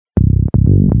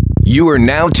You are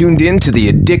now tuned in to the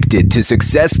Addicted to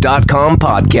Success.com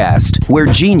podcast, where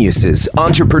geniuses,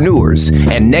 entrepreneurs,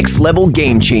 and next level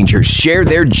game changers share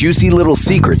their juicy little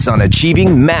secrets on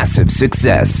achieving massive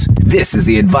success. This is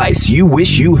the advice you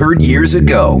wish you heard years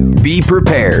ago. Be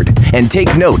prepared and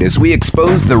take note as we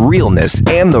expose the realness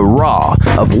and the raw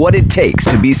of what it takes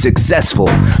to be successful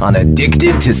on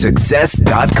Addicted to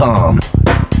Success.com.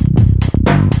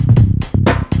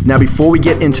 Now, before we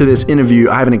get into this interview,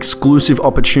 I have an exclusive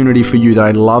opportunity for you that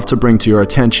I'd love to bring to your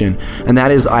attention. And that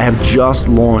is, I have just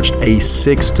launched a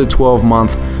 6 to 12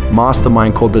 month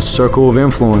mastermind called the Circle of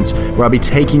Influence, where I'll be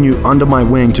taking you under my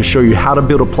wing to show you how to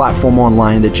build a platform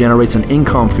online that generates an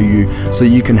income for you so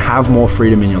that you can have more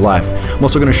freedom in your life. I'm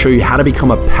also going to show you how to become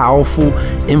a powerful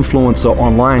influencer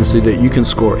online so that you can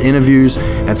score interviews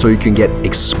and so you can get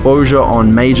exposure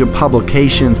on major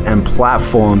publications and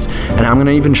platforms. And I'm going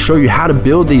to even show you how to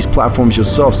build these platforms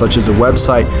yourself, such as a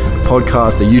website, a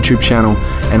podcast, a YouTube channel,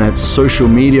 and a social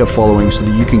media following so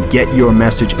that you can get your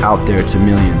message out there to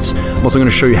millions. I'm also going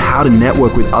to show you how to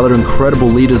network with other incredible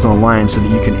leaders online so that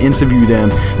you can interview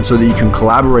them and so that you can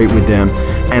collaborate with them,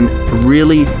 and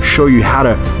really show you how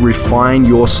to refine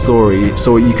your story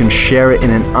so you can share it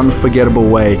in an unforgettable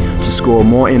way to score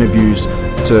more interviews,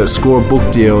 to score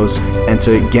book deals, and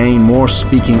to gain more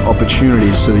speaking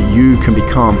opportunities so that you can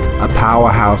become a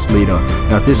powerhouse leader.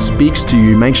 Now, if this speaks to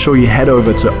you, make sure you head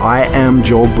over to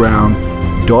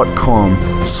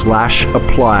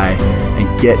iamjoelbrown.com/apply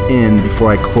and get in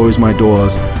before I close my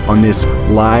doors on this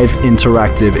live,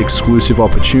 interactive, exclusive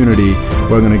opportunity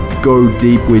where I'm going to go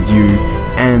deep with you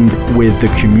and with the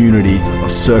community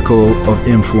of Circle of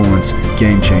Influence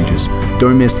Game Changers.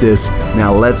 Don't miss this.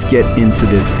 Now let's get into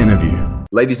this interview.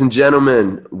 Ladies and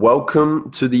gentlemen,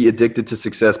 welcome to the Addicted to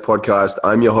Success podcast.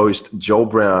 I'm your host, Joel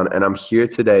Brown, and I'm here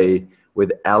today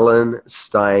with Alan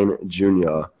Stein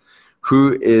Jr.,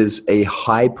 who is a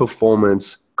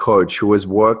high-performance coach who has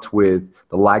worked with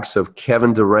the likes of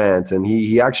Kevin Durant, and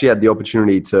he actually had the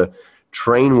opportunity to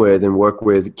train with and work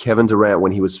with Kevin Durant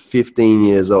when he was 15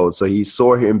 years old. So he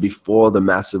saw him before the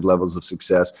massive levels of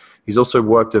success. He's also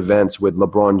worked events with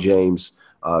LeBron James,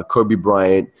 Kobe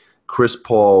Bryant, Chris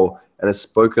Paul, and has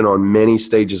spoken on many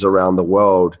stages around the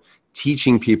world,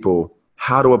 teaching people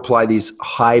how to apply these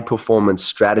high-performance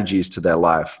strategies to their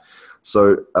life.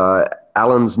 So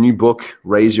Alan's new book,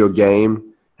 Raise Your Game,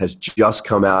 has just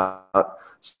come out.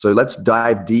 So let's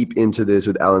dive deep into this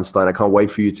with Alan Stein. I can't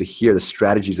wait for you to hear the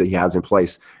strategies that he has in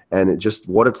place and just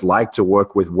what it's like to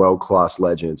work with world-class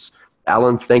legends.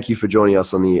 Alan, thank you for joining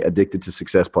us on the Addicted to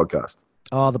Success podcast.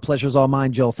 Oh, the pleasure's all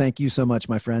mine, Joel. Thank you so much,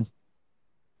 my friend.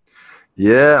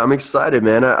 Yeah, I'm excited,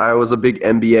 man. I was a big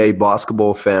NBA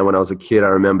basketball fan when I was a kid. I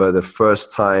remember the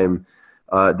first time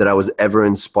that I was ever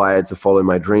inspired to follow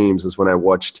my dreams was when I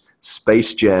watched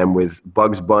Space Jam with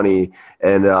Bugs Bunny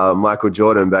and Michael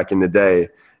Jordan back in the day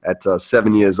at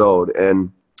 7 years old.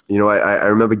 And, you know, I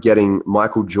remember getting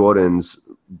Michael Jordan's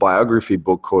biography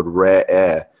book called Rare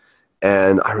Air.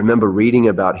 And I remember reading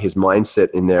about his mindset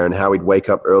in there and how he'd wake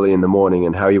up early in the morning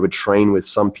and how he would train with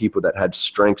some people that had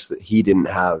strengths that he didn't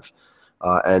have.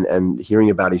 And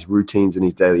hearing about his routines and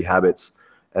his daily habits.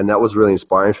 And that was really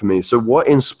inspiring for me. So what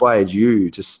inspired you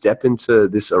to step into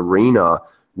this arena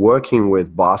working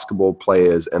with basketball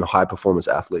players and high-performance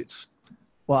athletes?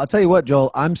 Well, I'll tell you what, Joel,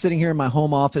 I'm sitting here in my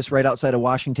home office right outside of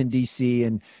Washington, D.C.,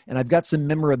 and I've got some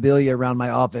memorabilia around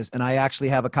my office, and I actually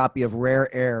have a copy of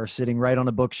Rare Air sitting right on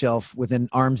a bookshelf within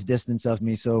arm's distance of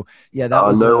me. So, yeah, that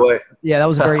was that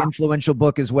was a very influential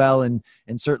book as well, and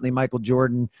certainly Michael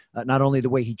Jordan, not only the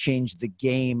way he changed the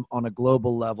game on a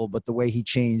global level, but the way he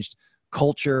changed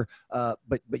culture.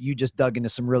 But you just dug into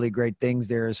some really great things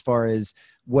there as far as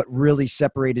what really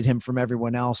separated him from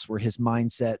everyone else were his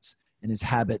mindsets and his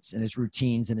habits and his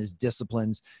routines and his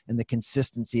disciplines and the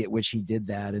consistency at which he did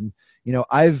that. And, you know,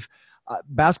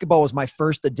 basketball was my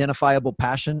first identifiable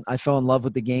passion. I fell in love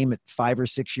with the game at 5 or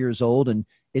 6 years old, and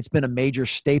it's been a major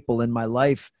staple in my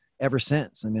life ever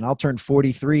since. I mean, I'll turn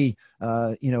 43,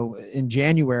 in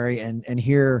January, and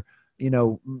here,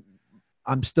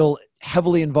 I'm still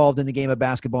heavily involved in the game of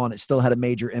basketball, and it still had a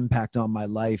major impact on my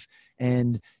life.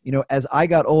 And, as I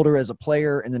got older as a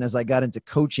player, and then as I got into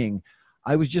coaching,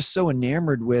 I was just so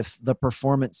enamored with the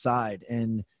performance side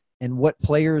and what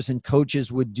players and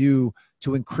coaches would do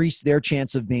to increase their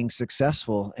chance of being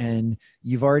successful. And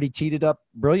you've already teed it up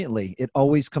brilliantly. It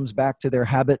always comes back to their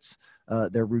habits,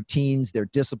 their routines, their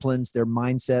disciplines, their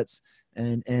mindsets.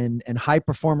 And high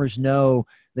performers know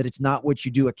that it's not what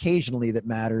you do occasionally that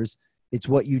matters. It's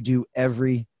what you do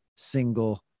every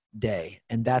single day.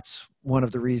 And that's one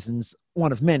of the reasons,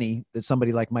 one of many, that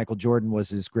somebody like Michael Jordan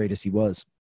was as great as he was.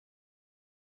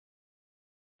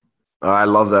 I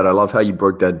love that. I love how you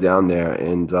broke that down there.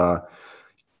 And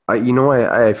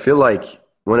I feel like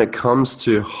when it comes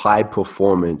to high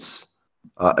performance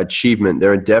achievement,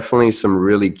 there are definitely some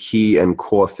really key and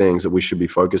core things that we should be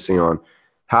focusing on.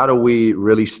 How do we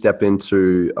really step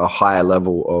into a higher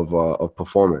level of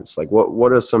performance? Like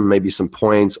what are maybe some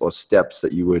points or steps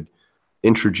that you would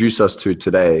introduce us to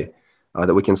today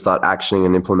that we can start actioning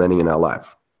and implementing in our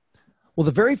life? Well,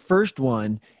 the very first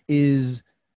one is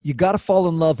you got to fall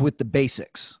in love with the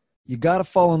basics. You got to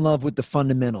fall in love with the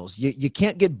fundamentals. You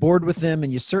can't get bored with them,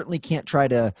 and you certainly can't try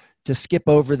to skip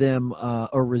over them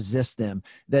or resist them.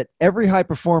 That every high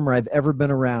performer I've ever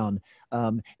been around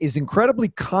is incredibly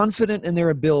confident in their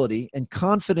ability and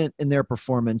confident in their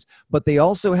performance, but they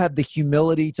also have the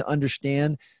humility to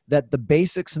understand that the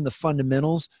basics and the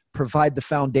fundamentals provide the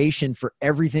foundation for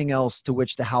everything else to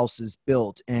which the house is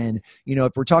built. And,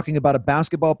 if we're talking about a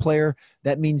basketball player,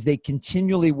 that means they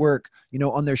continually work,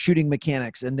 on their shooting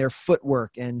mechanics and their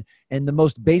footwork and the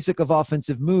most basic of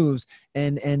offensive moves.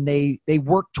 And they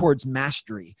work towards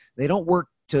mastery. They don't work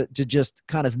to just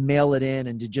kind of mail it in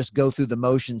and to just go through the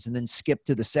motions and then skip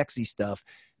to the sexy stuff.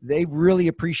 They really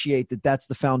appreciate that that's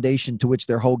the foundation to which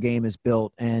their whole game is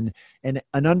built, and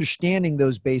understanding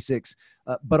those basics,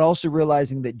 but also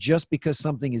realizing that just because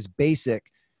something is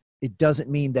basic, it doesn't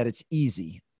mean that it's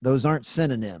easy. Those aren't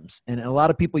synonyms. And a lot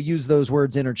of people use those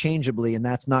words interchangeably, and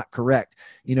that's not correct.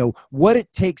 What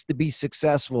it takes to be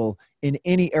successful in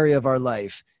any area of our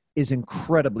life is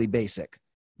incredibly basic.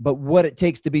 But what it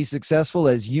takes to be successful,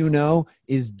 as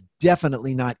is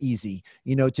definitely not easy.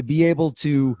 To be able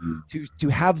to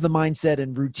have the mindset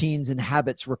and routines and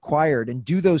habits required and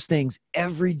do those things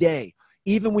every day,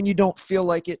 even when you don't feel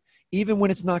like it, even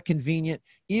when it's not convenient,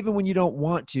 even when you don't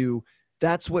want to.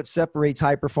 That's what separates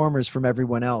high performers from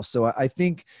everyone else. So I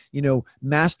think,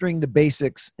 mastering the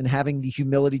basics and having the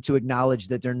humility to acknowledge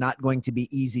that they're not going to be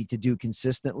easy to do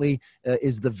consistently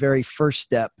is the very first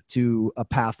step to a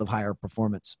path of higher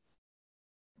performance.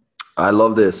 I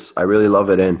love this. I really love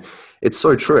it. And it's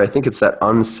so true. I think it's that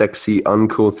unsexy,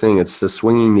 uncool thing. It's the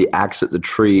swinging the axe at the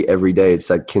tree every day. It's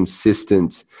that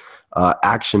consistent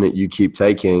action that you keep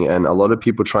taking. And a lot of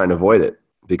people try and avoid it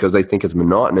because they think it's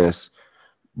monotonous.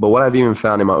 But what I've even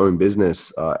found in my own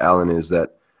business, Alan, is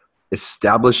that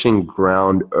establishing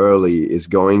ground early is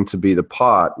going to be the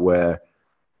part where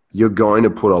you're going to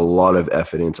put a lot of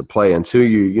effort into play until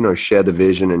you share the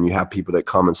vision and you have people that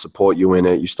come and support you in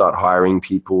it. You start hiring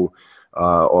people,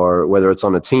 or whether it's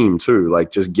on a team too,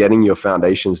 like just getting your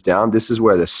foundations down. This is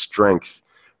where the strength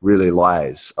really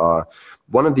lies.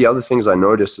 One of the other things I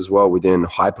noticed as well within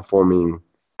high-performing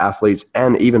athletes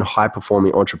and even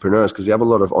high-performing entrepreneurs, because we have a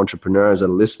lot of entrepreneurs that are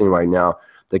listening right now,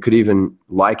 they could even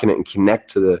liken it and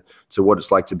connect to what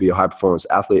it's like to be a high-performance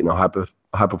athlete and a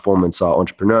high-performance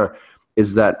entrepreneur,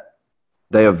 is that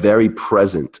they are very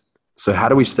present. So how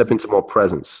do we step into more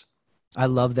presence? I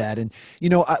love that. And,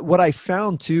 what I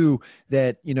found too,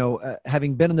 that,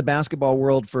 having been in the basketball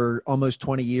world for almost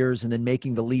 20 years and then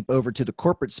making the leap over to the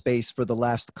corporate space for the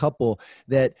last couple,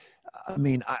 that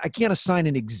I can't assign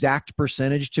an exact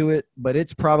percentage to it, but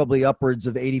it's probably upwards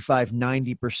of 85,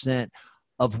 90%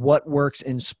 of what works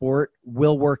in sport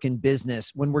will work in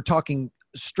business when we're talking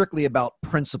strictly about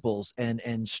principles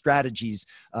and strategies.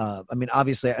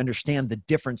 Obviously I understand the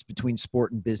difference between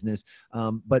sport and business,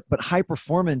 but high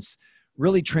performance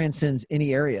really transcends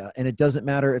any area. And it doesn't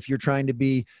matter if you're trying to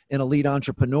be an elite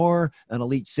entrepreneur, an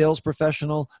elite sales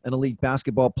professional, an elite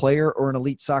basketball player, or an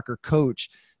elite soccer coach.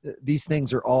 These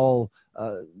things are all,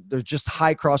 there's just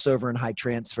high crossover and high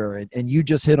transfer. And you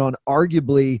just hit on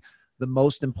arguably the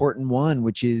most important one,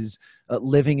 which is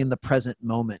living in the present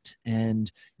moment. And,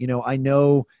 I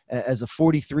know as a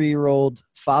 43-year-old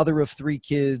father of 3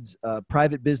 kids, a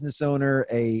private business owner,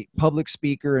 a public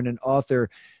speaker, and an author,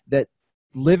 that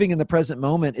living in the present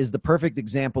moment is the perfect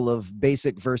example of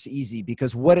basic versus easy,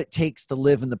 because what it takes to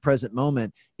live in the present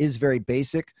moment is very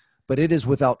basic, but it is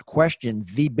without question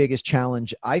the biggest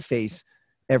challenge I face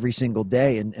every single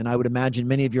day. And I would imagine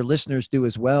many of your listeners do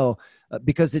as well,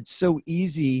 because it's so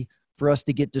easy for us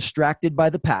to get distracted by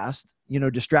the past,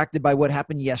 distracted by what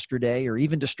happened yesterday, or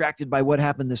even distracted by what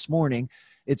happened this morning.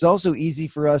 It's also easy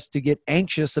for us to get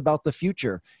anxious about the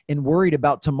future and worried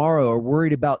about tomorrow or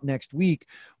worried about next week,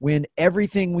 when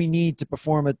everything we need to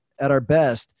perform at our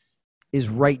best is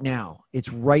right now.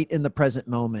 It's right in the present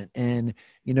moment. And,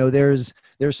 there's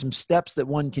some steps that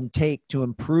one can take to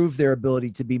improve their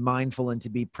ability to be mindful and to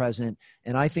be present.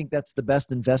 And I think that's the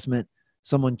best investment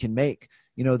someone can make.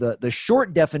 You know, the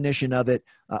short definition of it,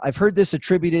 I've heard this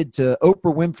attributed to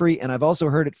Oprah Winfrey, and I've also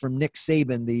heard it from Nick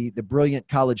Saban, the brilliant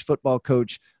college football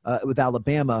coach with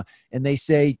Alabama. And they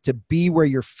say to be where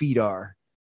your feet are.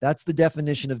 That's the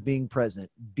definition of being present.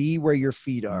 Be where your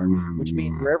feet are, which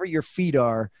means wherever your feet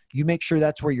are, you make sure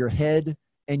that's where your head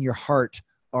and your heart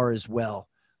are as well.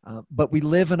 But we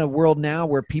live in a world now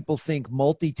where people think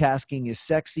multitasking is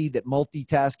sexy, that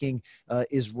multitasking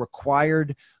is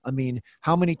required. I mean,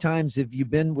 how many times have you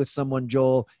been with someone,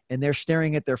 Joel, and they're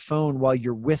staring at their phone while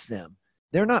you're with them?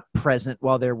 They're not present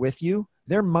while they're with you.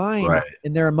 Their mind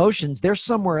and their emotions, they're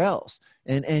somewhere else.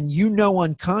 And you know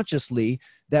unconsciously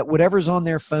that whatever's on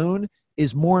their phone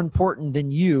is more important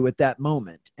than you at that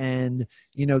moment. And,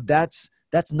 you know, that's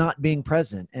not being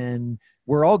present. And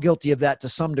we're all guilty of that to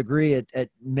some degree at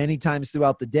many times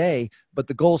throughout the day, but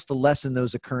the goal is to lessen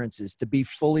those occurrences, to be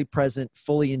fully present,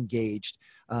 fully engaged.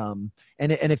 And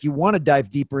if you want to dive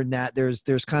deeper in that,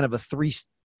 there's kind of a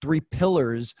three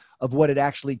pillars of what it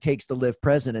actually takes to live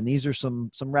present. And these are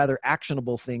some rather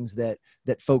actionable things that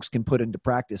folks can put into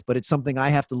practice, but it's something I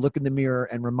have to look in the mirror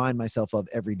and remind myself of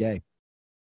every day.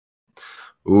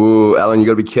 Ooh, Alan, you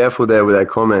got to be careful there with that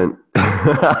comment.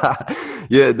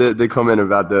 Yeah, the comment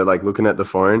about the looking at the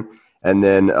phone and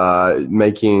then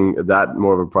making that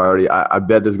more of a priority. I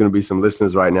bet there's going to be some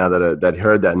listeners right now that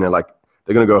heard that and they're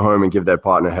going to go home and give their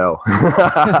partner hell.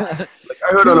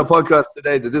 I heard on a podcast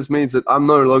today that this means that I'm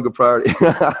no longer priority.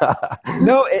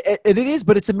 No, it is,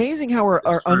 but it's amazing how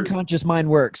our unconscious mind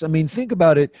works. I mean, think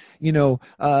about it, you know,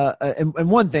 and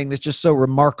one thing that's just so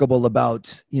remarkable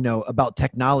about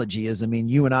technology is, I mean,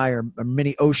 you and I are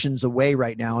many oceans away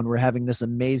right now and we're having this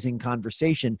amazing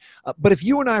conversation. But if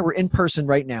you and I were in person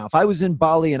right now, if I was in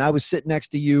Bali and I was sitting next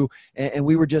to you and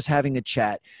we were just having a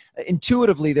chat,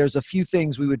 intuitively, there's a few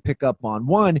things we would pick up on.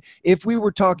 One, if we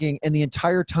were talking and the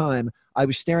entire time I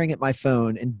was staring at my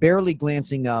phone and barely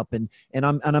glancing up and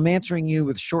I'm answering you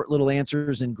with short little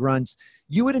answers and grunts,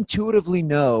 you would intuitively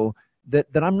know that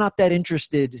I'm not that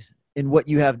interested in what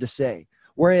you have to say.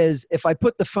 Whereas if I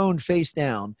put the phone face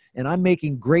down and I'm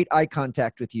making great eye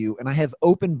contact with you and I have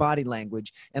open body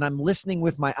language and I'm listening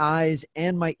with my eyes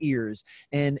and my ears,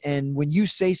 and when you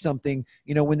say something,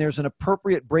 you know, when there's an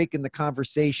appropriate break in the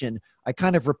conversation, I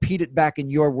kind of repeat it back in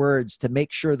your words to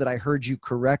make sure that I heard you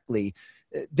correctly.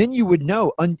 Then you would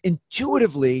know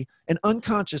intuitively and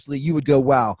unconsciously, you would go,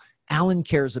 wow, Alan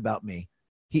cares about me.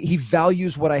 He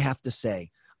values what I have to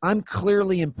say. I'm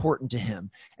clearly important to him.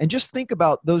 And just think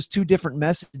about those two different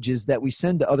messages that we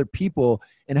send to other people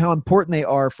and how important they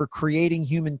are for creating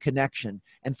human connection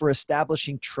and for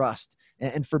establishing trust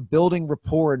and for building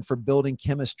rapport and for building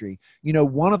chemistry. You know,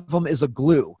 one of them is a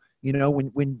glue. You know,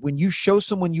 when you show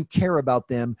someone you care about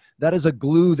them, that is a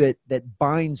glue that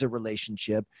binds a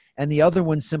relationship, and the other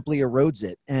one simply erodes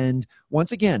it. And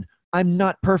once again, I'm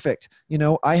not perfect. You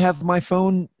know, I have my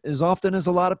phone as often as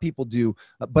a lot of people do,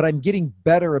 but I'm getting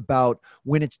better about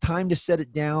when it's time to set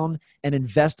it down and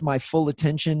invest my full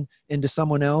attention into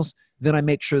someone else, then I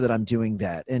make sure that I'm doing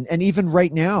that. And even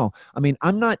right now, I mean,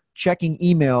 I'm not checking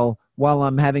email while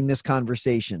I'm having this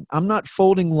conversation. I'm not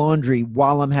folding laundry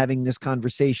while I'm having this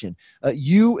conversation.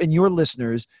 You and your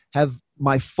listeners have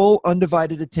my full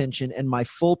undivided attention and my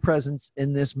full presence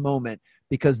in this moment,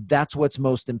 because that's what's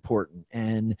most important.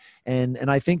 And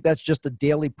I think that's just a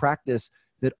daily practice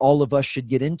that all of us should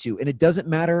get into. And it doesn't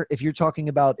matter if you're talking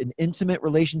about an intimate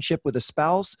relationship with a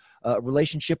spouse, a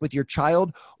relationship with your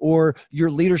child, or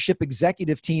your leadership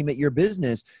executive team at your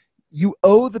business. You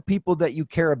owe the people that you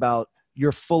care about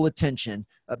your full attention,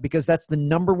 because that's the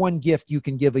number one gift you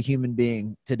can give a human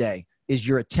being today, is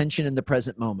your attention in the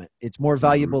present moment. It's more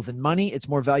valuable than money. It's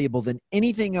more valuable than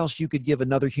anything else you could give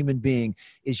another human being,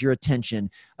 is your attention.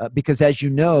 Because as you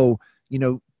know,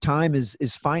 time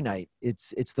is finite.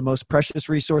 It's the most precious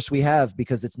resource we have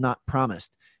because it's not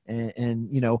promised. And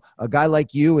a guy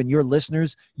like you and your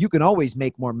listeners, you can always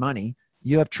make more money.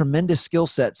 You have tremendous skill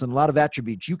sets and a lot of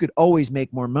attributes. You could always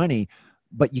make more money,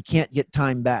 but you can't get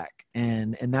time back.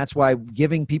 And that's why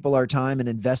giving people our time and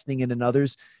investing in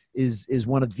others is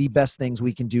one of the best things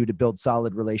we can do to build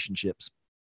solid relationships.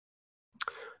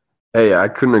 Hey, I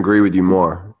couldn't agree with you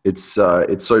more. It's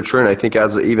so true. And I think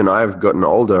as even I've gotten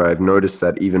older, I've noticed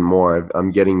that even more.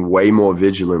 I'm getting way more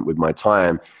vigilant with my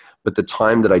time. But the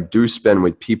time that I do spend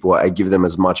with people, I give them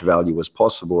as much value as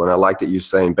possible. And I like that you're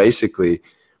saying basically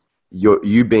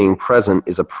you being present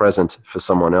is a present for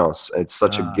someone else. It's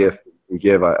such a gift you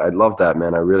give. I love that,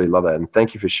 man. I really love that. And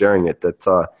thank you for sharing it.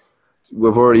 That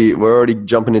we're already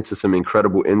jumping into some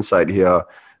incredible insight here.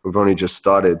 We've only just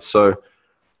started. So,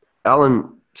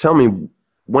 Alan, tell me,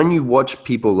 when you watch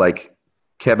people like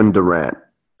Kevin Durant,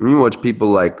 when you watch people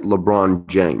like LeBron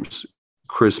James,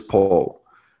 Chris Paul,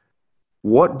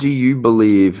 what do you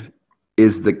believe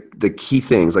is the key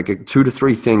things, like 2 to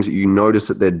 3 things that you notice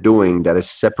that they're doing that is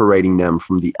separating them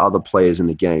from the other players in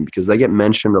the game? Because they get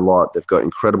mentioned a lot. They've got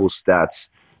incredible stats.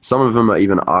 Some of them are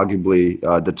even arguably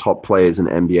the top players in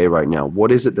NBA right now.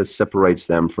 What is it that separates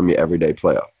them from your everyday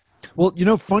player? Well,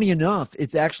 funny enough,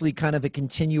 it's actually kind of a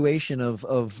continuation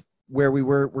of where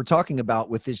we're talking about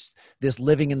with this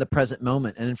living in the present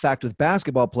moment. And in fact, with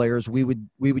basketball players, we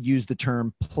would use the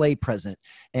term play present.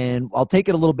 And I'll take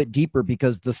it a little bit deeper,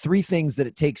 because the 3 things that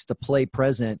it takes to play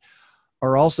present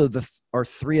are also are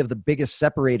 3 of the biggest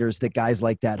separators that guys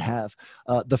like that have.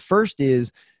 The first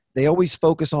is they always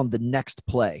focus on the next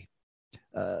play,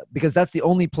 because that's the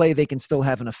only play they can still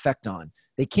have an effect on.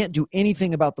 They can't do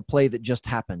anything about the play that just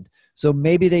happened. So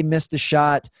maybe they missed a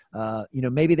shot.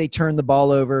 Maybe they turned the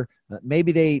ball over.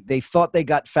 Maybe they thought they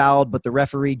got fouled, but the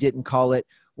referee didn't call it.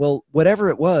 Well, whatever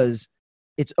it was,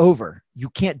 it's over. You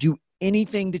can't do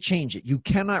anything to change it. You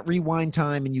cannot rewind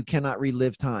time, and you cannot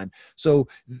relive time. So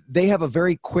they have a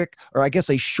very quick, or I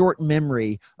guess a short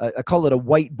memory. I call it a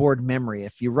whiteboard memory.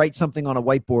 If you write something on a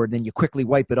whiteboard, then you quickly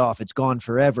wipe it off, it's gone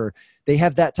forever. They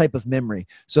have that type of memory.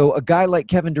 So a guy like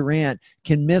Kevin Durant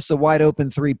can miss a wide open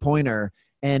 3-pointer,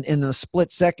 and in a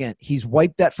split second, he's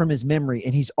wiped that from his memory,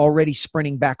 and he's already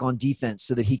sprinting back on defense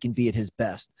so that he can be at his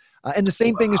best. And the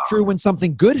same thing is true when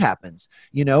something good happens.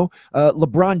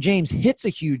 LeBron James hits a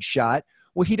huge shot.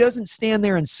 Well, he doesn't stand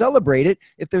there and celebrate it.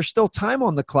 If there's still time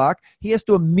on the clock, he has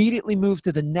to immediately move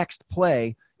to the next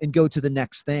play and go to the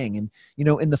next thing. And,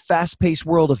 in the fast-paced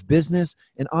world of business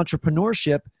and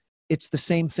entrepreneurship, it's the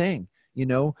same thing.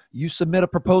 You submit a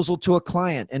proposal to a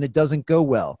client and it doesn't go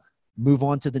well. Move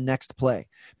on to the next play.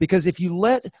 Because if you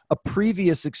let a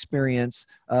previous experience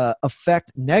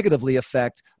negatively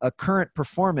affect a current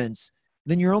performance,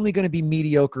 then you're only going to be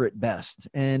mediocre at best.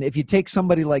 And if you take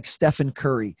somebody like Stephen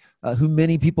Curry, who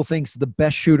many people think is the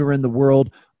best shooter in the world,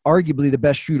 arguably the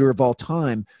best shooter of all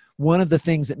time, one of the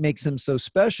things that makes him so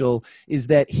special is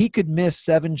that he could miss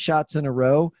 7 shots in a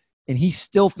row, and he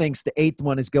still thinks the 8th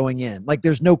one is going in. Like,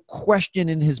 there's no question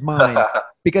in his mind,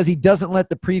 because he doesn't let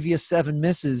the previous 7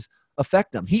 misses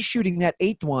affect him. He's shooting that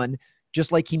 8th one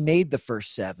just like he made the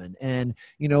first 7. And,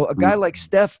 a guy like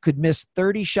Steph could miss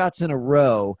 30 shots in a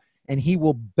row, and he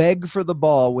will beg for the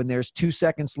ball when there's 2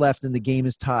 seconds left and the game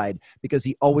is tied, because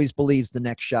he always believes the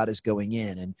next shot is going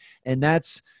in. And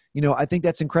that's, I think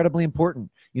that's incredibly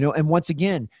important, and once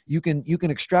again, you can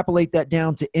extrapolate that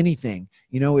down to anything.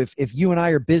 If you and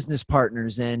I are business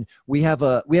partners and we have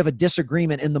a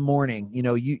disagreement in the morning,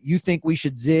 you think we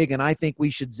should zig and I think we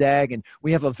should zag, and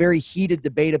we have a very heated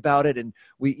debate about it. And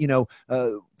we,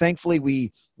 thankfully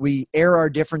we air our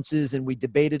differences and we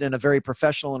debate it in a very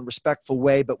professional and respectful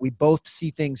way, but we both see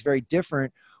things very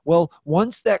different. Well,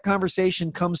 once that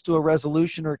conversation comes to a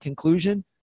resolution or a conclusion,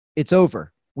 it's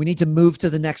over. We need to move to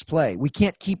the next play. We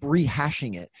can't keep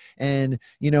rehashing it. And,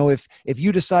 if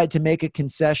you decide to make a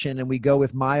concession and we go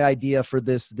with my idea for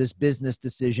this business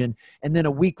decision, and then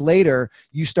a week later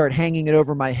you start hanging it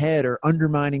over my head or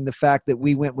undermining the fact that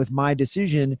we went with my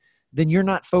decision, then you're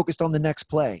not focused on the next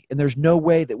play. And there's no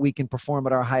way that we can perform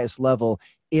at our highest level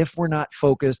if we're not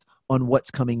focused on what's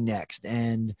coming next.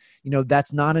 And,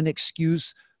 that's not an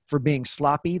excuse for being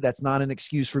sloppy. That's not an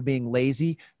excuse for being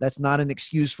lazy. That's not an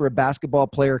excuse for a basketball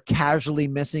player casually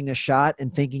missing a shot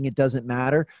and thinking it doesn't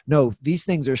matter. No, these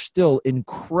things are still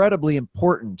incredibly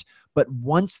important. But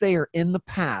once they are in the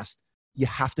past, you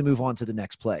have to move on to the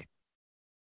next play.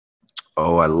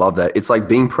 Oh, I love that. It's like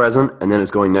being present and then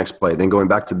it's going next play, then going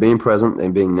back to being present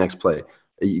and being next play.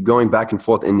 You're going back and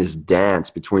forth in this dance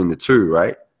between the two,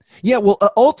 right? Yeah, well,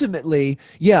 ultimately,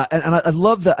 yeah, and I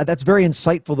love that. That's very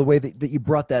insightful, the way that you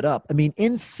brought that up. I mean,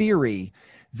 in theory,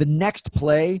 the next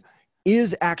play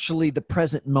is actually the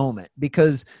present moment,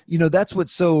 because, that's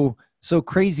what's so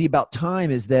crazy about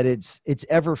time, is that it's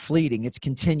ever fleeting, it's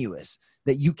continuous,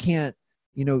 that you can't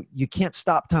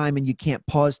stop time and you can't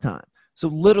pause time. So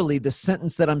literally, the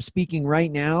sentence that I'm speaking right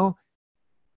now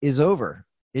is over.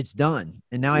 It's done.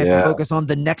 And now I have to focus on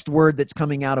the next word that's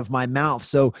coming out of my mouth.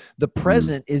 So the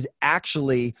present is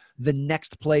actually the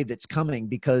next play that's coming,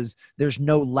 because there's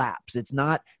no lapse. It's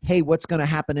not, hey, what's going to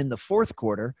happen in the 4th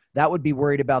quarter? That would be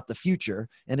worried about the future.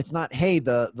 And it's not, hey,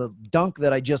 the dunk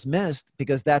that I just missed,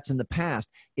 because that's in the past.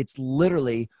 It's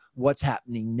literally what's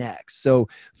happening next. So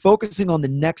focusing on the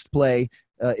next play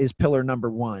is pillar number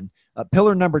 1.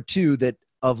 Pillar number 2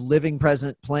 of living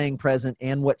present, playing present,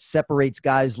 and what separates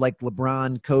guys like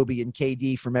LeBron, Kobe, and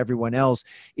KD from everyone else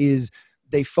is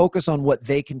they focus on what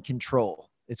they can control.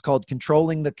 It's called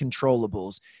controlling the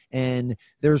controllables. And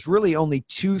there's really only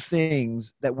two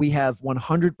things that we have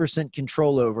 100%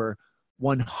 control over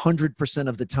 100%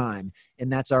 of the time.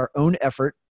 And that's our own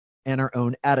effort and our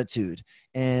own attitude.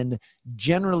 And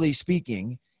generally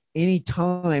speaking, any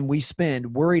time we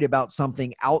spend worried about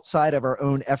something outside of our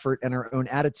own effort and our own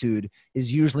attitude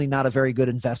is usually not a very good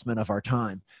investment of our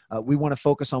time. We want to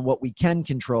focus on what we can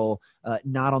control,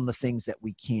 not on the things that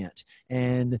we can't.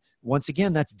 And once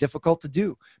again, that's difficult to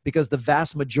do because the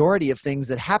vast majority of things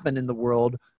that happen in the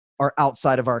world are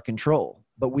outside of our control,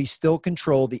 but we still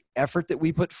control the effort that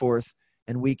we put forth,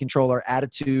 and we control our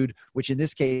attitude, which in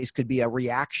this case could be a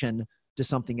reaction to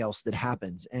something else that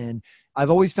happens. And I've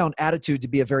always found attitude to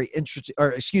be a very interesting,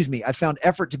 I found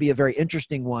effort to be a very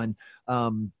interesting one.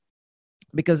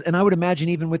 Because, and I would imagine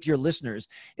even with your listeners,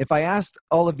 if I asked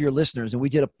all of your listeners and we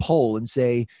did a poll and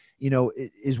say,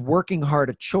 is working hard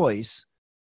a choice?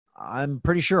 I'm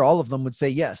pretty sure all of them would say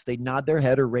yes. They'd nod their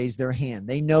head or raise their hand.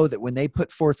 They know that when they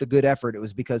put forth a good effort, it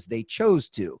was because they chose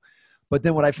to. But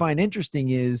then what I find interesting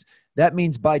is that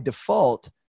means by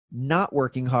default, not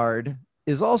working hard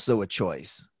is also a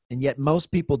choice. And yet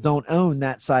most people don't own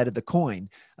that side of the coin.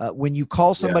 When you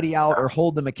call somebody out or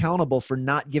hold them accountable for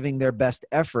not giving their best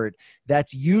effort,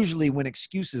 that's usually when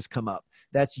excuses come up.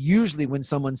 That's usually when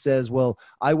someone says, well,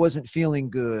 I wasn't feeling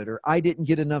good, or I didn't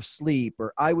get enough sleep,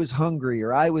 or I was hungry,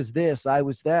 or I was this, I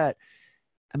was that.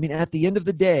 I mean, at the end of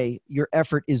the day, your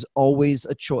effort is always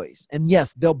a choice. And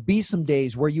yes, there'll be some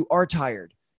days where you are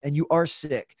tired and you are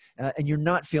sick and you're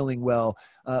not feeling well,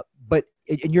 but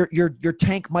your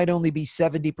tank might only be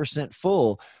 70%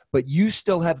 full, but you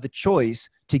still have the choice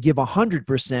to give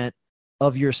 100%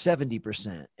 of your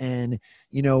 70%. And,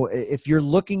 if you're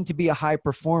looking to be a high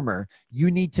performer, you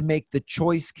need to make the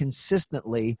choice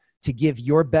consistently to give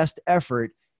your best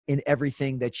effort in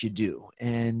everything that you do.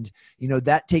 And,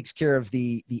 that takes care of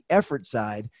the effort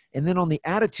side. And then on the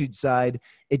attitude side,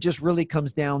 it just really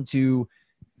comes down to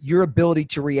your ability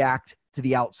to react to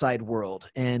the outside world.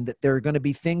 And there are going to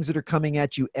be things that are coming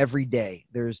at you every day.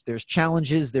 There's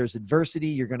challenges, there's adversity,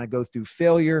 you're going to go through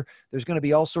failure. There's going to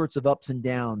be all sorts of ups and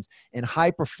downs. And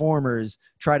high performers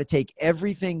try to take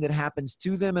everything that happens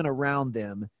to them and around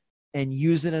them and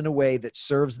use it in a way that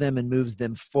serves them and moves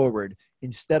them forward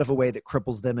instead of a way that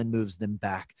cripples them and moves them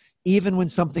back. Even when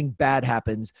something bad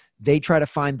happens, they try to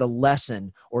find the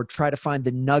lesson or try to find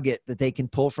the nugget that they can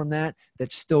pull from that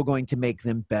that's still going to make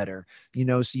them better.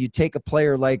 So you take a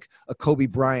player like a Kobe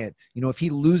Bryant, if he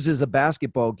loses a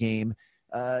basketball game,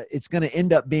 it's going to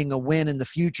end up being a win in the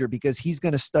future because he's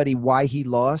going to study why he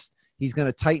lost. He's going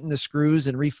to tighten the screws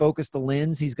and refocus the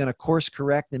lens. He's going to course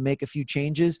correct and make a few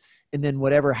changes. And then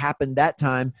whatever happened that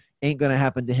time ain't going to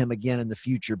happen to him again in the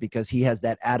future because he has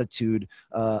that attitude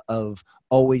of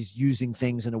always using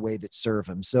things in a way that serve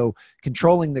him. So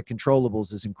controlling the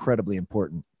controllables is incredibly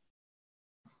important.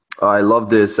 I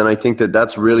love this. And I think that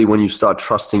that's really when you start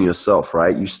trusting yourself,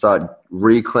 right? You start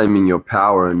reclaiming your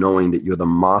power and knowing that you're the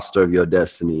master of your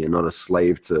destiny and not a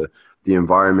slave to the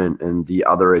environment and the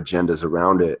other agendas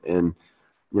around it. And,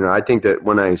 I think that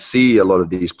when I see a lot of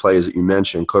these players that you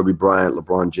mentioned, Kobe Bryant,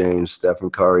 LeBron James, Stephen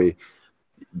Curry,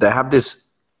 they have this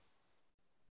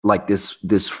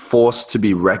force to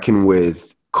be reckoned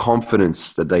with,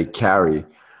 confidence that they carry.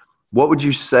 What would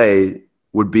you say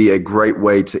would be a great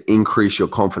way to increase your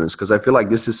confidence? Because I feel like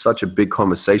this is such a big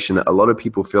conversation that a lot of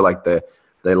people feel like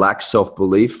they lack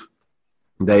self-belief.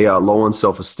 They are low on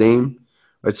self-esteem.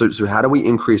 Right? So how do we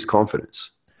increase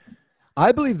confidence?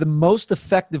 I believe the most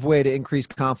effective way to increase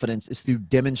confidence is through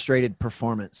demonstrated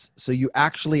performance. So you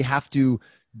actually have to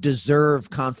deserve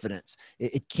confidence.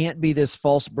 It can't be this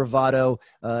false bravado.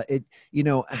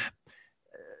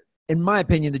 In my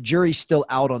opinion, the jury's still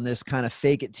out on this kind of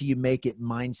fake it till you make it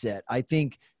mindset. I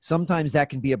think sometimes that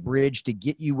can be a bridge to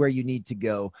get you where you need to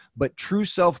go. But true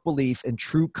self-belief and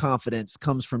true confidence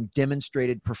comes from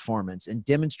demonstrated performance. And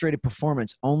demonstrated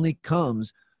performance only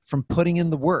comes from putting in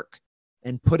the work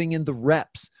and putting in the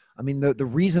reps. I mean, the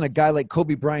reason a guy like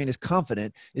Kobe Bryant is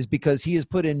confident is because he has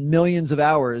put in millions of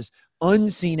hours,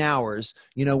 unseen hours,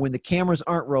 when the cameras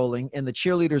aren't rolling and the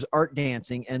cheerleaders aren't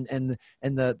dancing and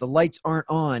the lights aren't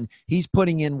on. He's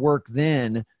putting in work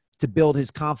then to build his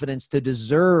confidence to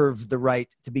deserve the right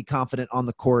to be confident on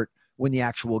the court when the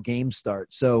actual game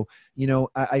starts. So,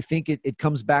 I think it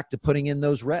comes back to putting in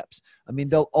those reps. I mean,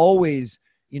 they'll always,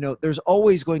 there's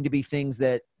always going to be things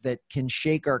that can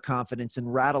shake our confidence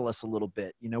and rattle us a little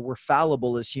bit. We're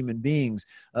fallible as human beings,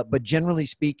 but generally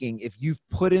speaking, if you've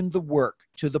put in the work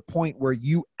to the point where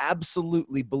you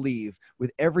absolutely believe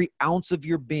with every ounce of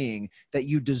your being that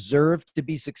you deserve to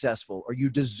be successful, or you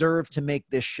deserve to make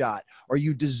this shot, or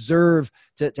you deserve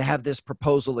to have this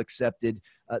proposal accepted,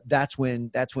 that's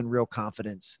when real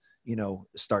confidence,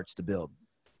 starts to build.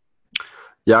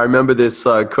 Yeah, I remember this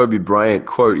Kobe Bryant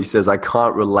quote. He says, "I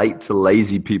can't relate to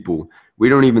lazy people. We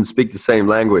don't even speak the same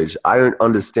language. I don't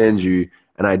understand you,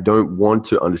 and I don't want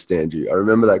to understand you." I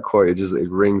remember that quote. It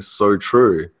rings so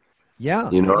true. Yeah.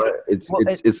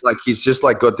 It's like he's just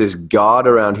like got this guard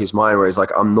around his mind where he's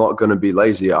like, I'm not going to be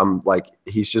lazy.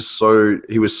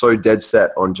 He was so dead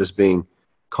set on just being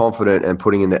confident and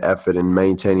putting in the effort and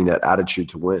maintaining that attitude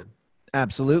to win.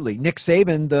 Absolutely. Nick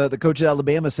Saban, the coach at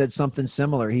Alabama, said something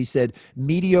similar. He said,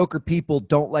 mediocre people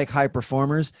don't like high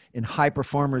performers, and high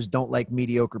performers don't like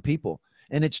mediocre people.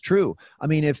 And it's true. I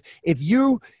mean, if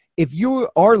you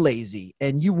are lazy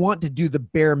and you want to do the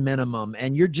bare minimum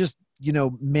and you're just,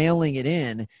 mailing it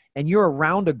in, and you're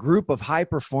around a group of high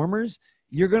performers,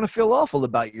 you're going to feel awful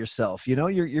about yourself. You're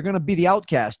going to be the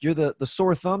outcast. You're the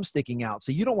sore thumb sticking out.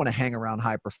 So you don't want to hang around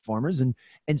high performers. And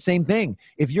same thing,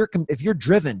 if you're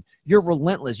driven, you're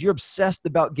relentless, you're obsessed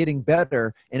about getting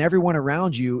better, and everyone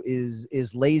around you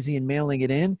is lazy and mailing it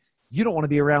in, you don't want to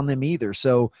be around them either.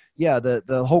 So yeah,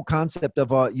 the whole concept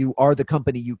of you are the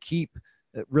company you keep,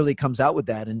 it really comes out with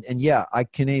that. And yeah, I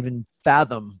can even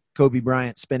fathom Kobe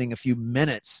Bryant spending a few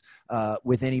minutes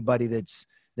with anybody that's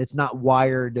not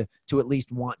wired to at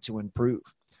least want to improve.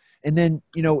 And then,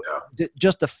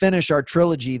 just to finish our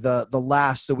trilogy, the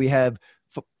last, so we have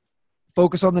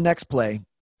focus on the next play,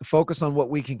 focus on what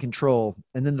we can control.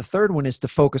 And then the third one is to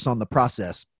focus on the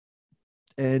process.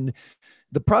 And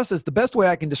the process, the best way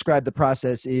I can describe the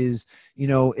process is,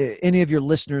 any of your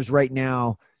listeners right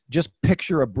now, just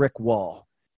picture a brick wall.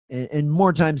 And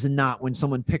more times than not, when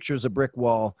someone pictures a brick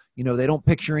wall, they don't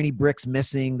picture any bricks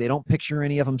missing. They don't picture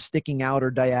any of them sticking out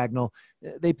or diagonal.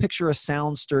 They picture a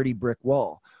sound, sturdy brick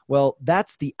wall. Well,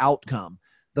 that's the outcome.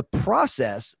 The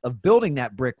process of building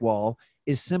that brick wall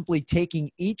is simply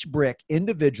taking each brick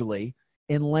individually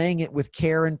and laying it with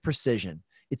care and precision.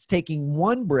 It's taking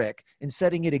one brick and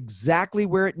setting it exactly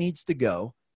where it needs to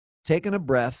go, taking a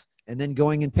breath, and then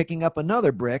going and picking up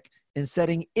another brick and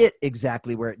setting it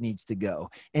exactly where it needs to go.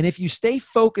 And if you stay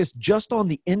focused just on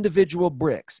the individual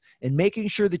bricks and making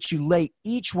sure that you lay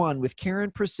each one with care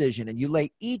and precision, and you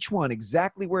lay each one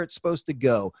exactly where it's supposed to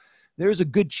go, there's a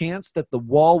good chance that the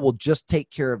wall will just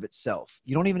take care of itself.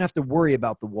 You don't even have to worry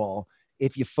about the wall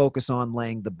if you focus on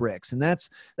laying the bricks. And that's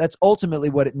ultimately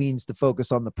what it means to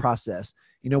focus on the process.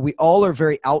 We all are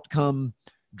very outcome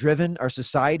driven. Our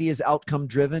society is outcome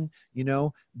driven,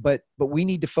 but we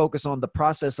need to focus on the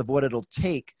process of what it'll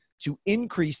take to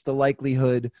increase the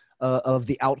likelihood of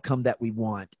the outcome that we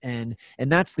want. And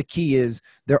that's the key. Is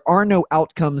there are no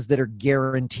outcomes that are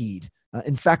guaranteed.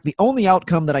 In fact, the only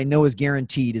outcome that I know is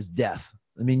guaranteed is death.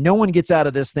 I mean, no one gets out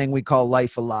of this thing we call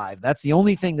life alive. That's the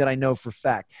only thing that I know for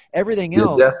fact. Everything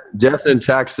else. Death and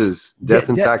taxes. Death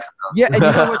and taxes. Yeah. And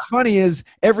what's funny is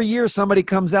every year somebody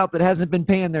comes out that hasn't been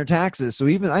paying their taxes. So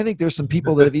I think there's some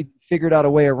people that have even figured out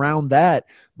a way around that.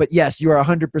 But yes, you are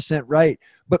 100% right.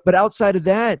 But outside of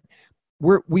that,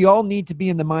 we all need to be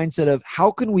in the mindset of how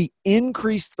can we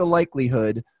increase the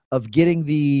likelihood of getting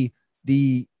the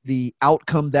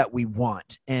outcome that we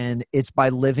want. And it's by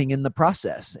living in the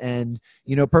process. And,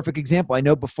 perfect example. I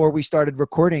know before we started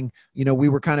recording, we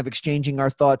were kind of exchanging our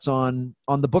thoughts on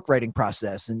the book writing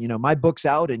process. And, my book's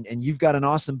out, and you've got an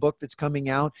awesome book that's coming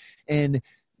out. And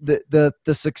the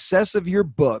success of your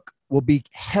book will be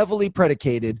heavily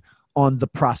predicated on the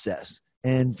process.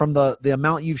 And from the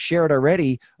amount you've shared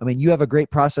already, I mean, you have a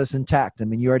great process intact. I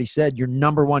mean, you already said your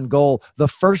number one goal, the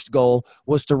first goal,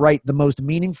 was to write the most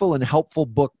meaningful and helpful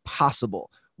book possible.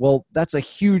 Well, that's a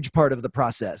huge part of the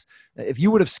process. If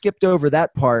you would have skipped over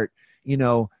that part,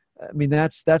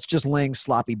 that's just laying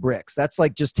sloppy bricks. That's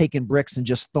like just taking bricks and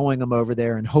just throwing them over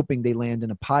there and hoping they land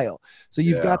in a pile. So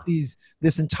you've got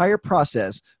this entire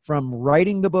process from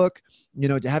writing the book,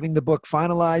 to having the book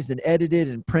finalized and edited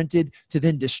and printed, to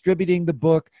then distributing the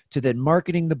book, to then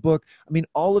marketing the book. I mean,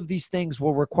 all of these things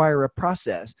will require a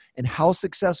process, and how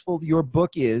successful your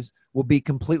book is will be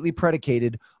completely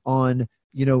predicated on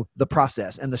the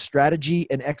process, and the strategy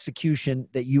and execution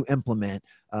that you implement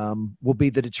will be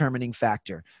the determining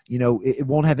factor. It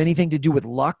won't have anything to do with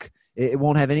luck. It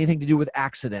won't have anything to do with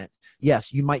accident.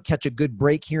 Yes, you might catch a good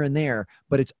break here and there,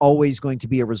 but it's always going to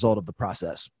be a result of the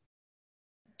process.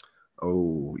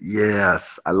 Oh,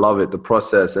 yes. I love it. The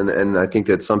process. And I think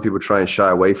that some people try and shy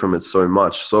away from it so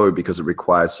much so because it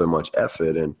requires so much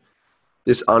effort. And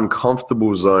this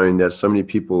uncomfortable zone that so many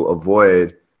people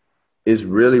avoid is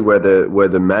really where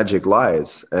the magic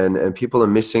lies. And people are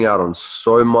missing out on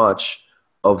so much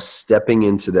of stepping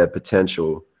into their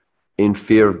potential in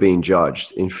fear of being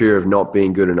judged, in fear of not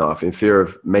being good enough, in fear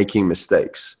of making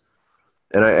mistakes.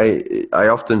 And I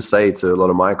often say to a lot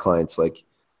of my clients, like,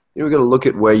 we've got to look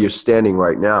at where you're standing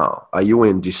right now. Are you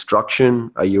in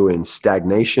destruction? Are you in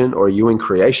stagnation? Or are you in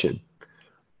creation?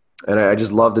 And I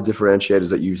just love the differentiators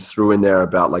that you threw in there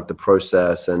about like the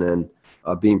process and then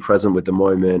being present with the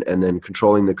moment and then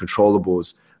controlling the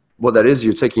controllables. What that is,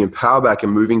 you're taking your power back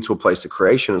and moving to a place of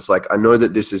creation. It's like, I know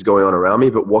that this is going on around me,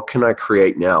 but what can I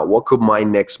create now? What could my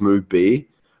next move be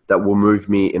that will move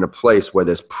me in a place where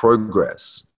there's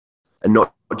progress and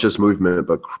not just movement,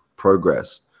 but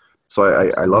progress? So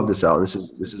I love this, Alan. This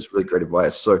is really great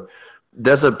advice. So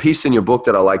there's a piece in your book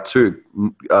that I like too,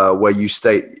 where you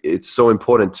state it's so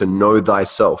important to know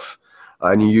thyself.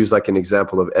 And you use like an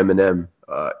example of Eminem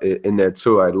in there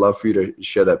too. I'd love for you to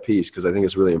share that piece because I think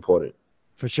it's really important.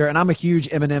 For sure. And I'm a huge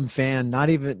Eminem fan,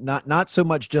 not so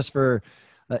much just for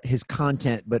his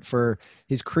content, but for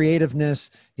his creativeness,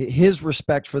 his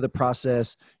respect for the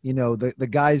process. You know, the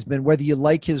guy's been, whether you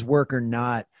like his work or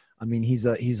not, I mean, he's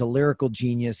a lyrical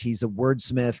genius. He's a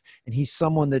wordsmith, and he's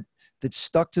someone that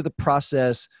stuck to the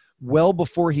process well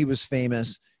before he was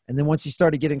famous. And then once he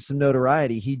started getting some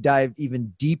notoriety, he dived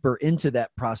even deeper into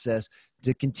that process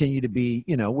to continue to be,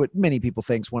 you know, what many people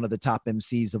think is one of the top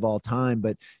MCs of all time.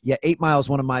 But yeah, 8 Mile is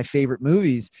one of my favorite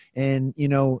movies. And, you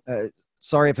know,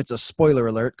 sorry if it's a spoiler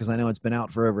alert, because I know it's been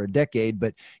out for over a decade,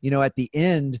 but, you know, at the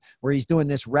end where he's doing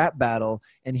this rap battle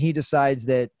and he decides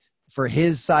that for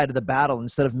his side of the battle,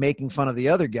 instead of making fun of the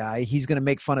other guy, he's going to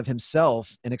make fun of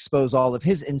himself and expose all of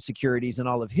his insecurities and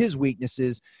all of his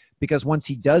weaknesses, because once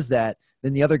he does that,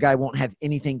 then the other guy won't have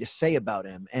anything to say about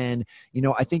him. And, you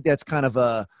know, I think that's kind of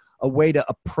a way to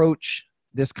approach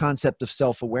this concept of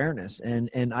self-awareness.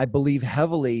 And I believe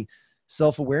heavily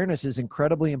self-awareness is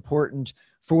incredibly important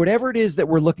for whatever it is that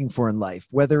we're looking for in life,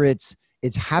 whether it's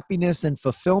happiness and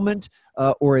fulfillment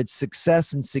or it's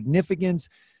success and significance,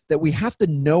 that we have to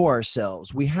know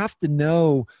ourselves. We have to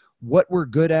know what we're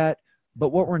good at, but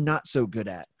what we're not so good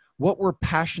at, what we're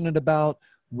passionate about,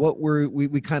 what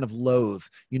we kind of loathe.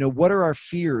 You know, what are our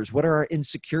fears? What are our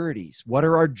insecurities? What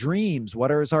are our dreams?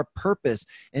 What is our purpose?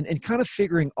 And kind of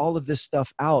figuring all of this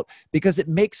stuff out, because it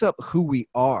makes up who we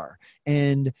are.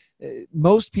 And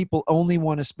most people only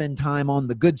want to spend time on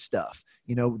the good stuff,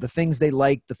 you know, the things they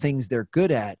like, the things they're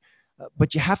good at.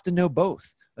 But you have to know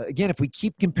both. Again, if we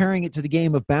keep comparing it to the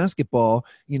game of basketball,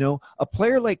 you know, a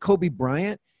player like Kobe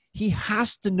Bryant, he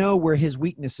has to know where his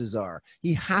weaknesses are.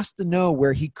 He has to know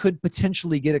where he could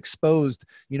potentially get exposed,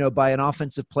 you know, by an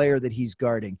offensive player that he's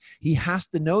guarding. He has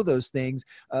to know those things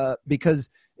because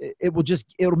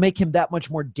it'll make him that much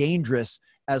more dangerous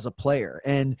as a player.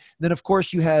 And then, of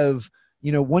course, you have,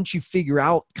 you know, once you figure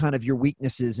out kind of your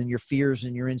weaknesses and your fears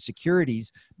and your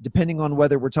insecurities, depending on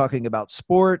whether we're talking about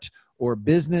sport or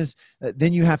business,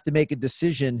 then you have to make a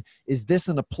decision. Is this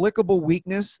an applicable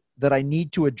weakness that I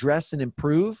need to address and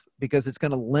improve because it's going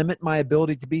to limit my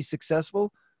ability to be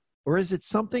successful? Or is it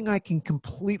something I can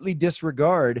completely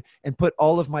disregard and put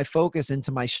all of my focus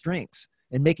into my strengths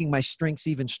and making my strengths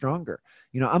even stronger?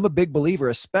 You know, I'm a big believer,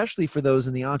 especially for those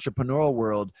in the entrepreneurial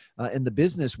world, in the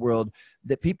business world,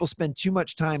 that people spend too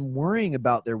much time worrying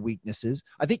about their weaknesses.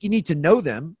 I think you need to know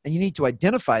them and you need to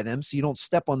identify them so you don't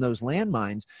step on those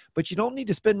landmines, but you don't need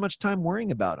to spend much time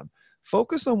worrying about them.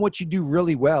 Focus on what you do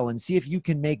really well and see if you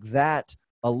can make that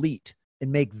elite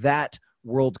and make that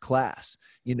world class.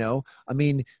 You know, I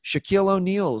mean, Shaquille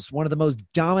O'Neal's one of the most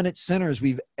dominant centers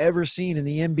we've ever seen in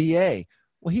the NBA.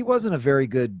 Well, he wasn't a very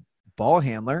good ball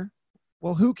handler.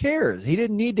 Well, who cares? He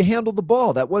didn't need to handle the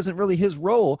ball. That wasn't really his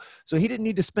role. So he didn't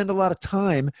need to spend a lot of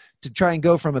time to try and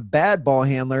go from a bad ball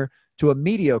handler to a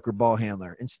mediocre ball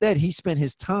handler. Instead, he spent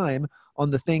his time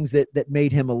on the things that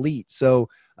made him elite. So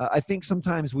I think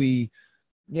sometimes we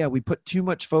put too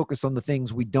much focus on the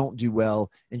things we don't do well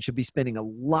and should be spending a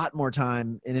lot more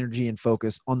time and energy and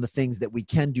focus on the things that we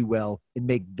can do well and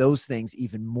make those things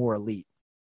even more elite.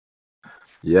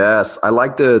 Yes, I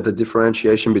like the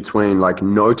differentiation between like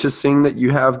noticing that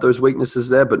you have those weaknesses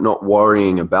there, but not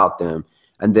worrying about them,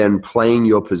 and then playing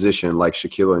your position like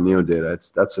Shaquille O'Neal did.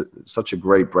 That's such a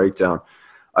great breakdown.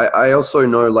 I also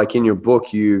know, like in your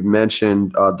book, you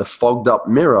mentioned the fogged up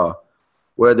mirror,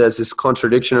 where there's this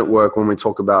contradiction at work when we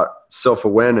talk about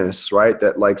self-awareness, right?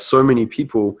 That like so many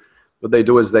people, what they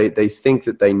do is they think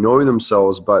that they know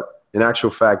themselves, but in actual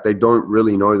fact, they don't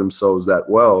really know themselves that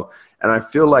well. And I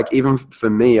feel like even for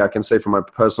me, I can say from my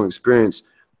personal experience,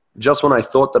 just when I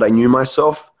thought that I knew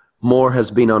myself, more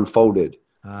has been unfolded.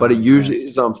 But it usually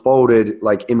is unfolded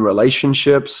like in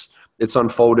relationships. It's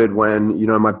unfolded when, you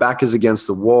know, my back is against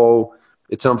the wall.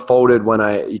 It's unfolded when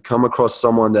I come across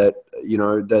someone that, you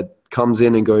know, that comes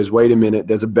in and goes, wait a minute,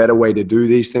 there's a better way to do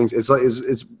these things. It's like,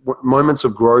 it's moments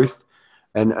of growth.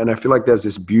 And I feel like there's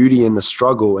this beauty in the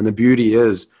struggle. And the beauty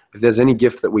is, if there's any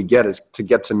gift that we get, is to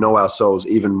get to know ourselves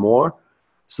even more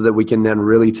so that we can then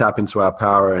really tap into our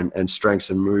power and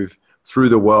strengths and move through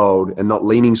the world and not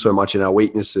leaning so much in our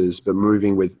weaknesses, but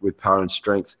moving with power and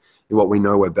strength in what we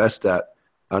know we're best at.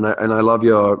 And I love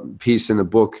your piece in the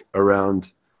book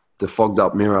around the fogged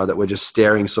up mirror, that we're just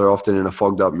staring so often in a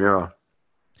fogged up mirror.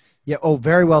 Yeah. Oh,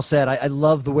 very well said. I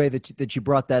love the way that you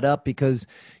brought that up because,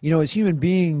 you know, as human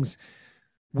beings,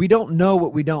 we don't know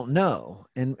what we don't know,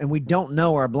 and we don't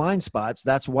know our blind spots.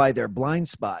 That's why they're blind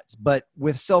spots. But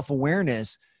with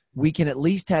self-awareness, we can at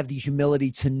least have the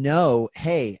humility to know,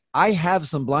 hey, I have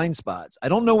some blind spots. I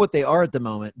don't know what they are at the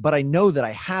moment, but I know that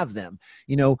I have them.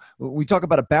 You know, we talk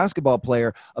about a basketball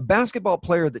player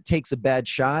that takes a bad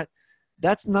shot.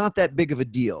 That's not that big of a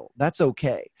deal. That's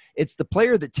okay. It's the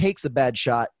player that takes a bad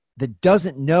shot that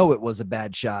doesn't know it was a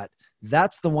bad shot.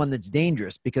 That's the one that's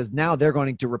dangerous because now they're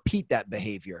going to repeat that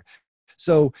behavior.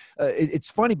 So it's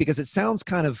funny because it sounds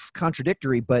kind of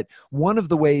contradictory, but one of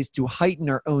the ways to heighten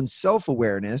our own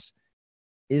self-awareness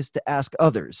is to ask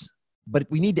others. But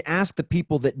we need to ask the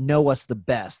people that know us the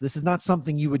best. This is not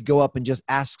something you would go up and just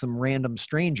ask some random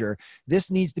stranger.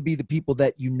 This needs to be the people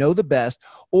that you know the best,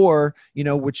 or, you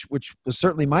know, which was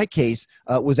certainly my case,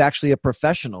 was actually a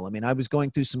professional. I mean, I was going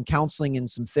through some counseling and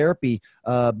some therapy.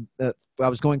 I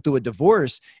was going through a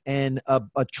divorce, and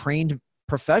a trained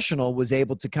professional was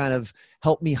able to kind of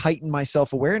help me heighten my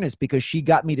self-awareness because she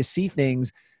got me to see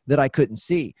things that I couldn't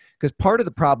see. Because part of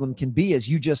the problem can be, as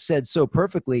you just said so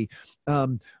perfectly,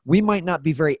 we might not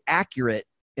be very accurate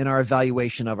in our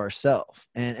evaluation of ourselves.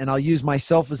 And I'll use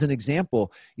myself as an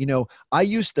example. You know, I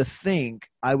used to think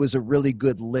I was a really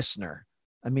good listener.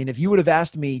 I mean, if you would have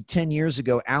asked me 10 years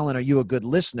ago, Alan, are you a good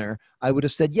listener? I would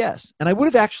have said yes. And I would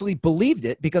have actually believed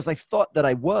it because I thought that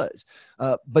I was.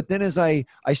 But then as I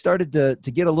started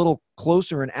to get a little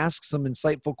closer and ask some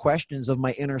insightful questions of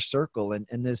my inner circle,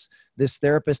 and this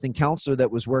therapist and counselor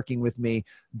that was working with me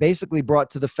basically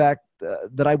brought to the fact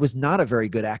that I was not a very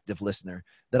good active listener,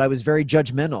 that I was very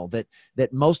judgmental,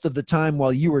 that most of the time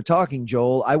while you were talking,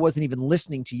 Joel, I wasn't even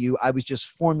listening to you. I was just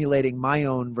formulating my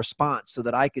own response so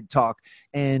that I could talk.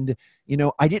 And, you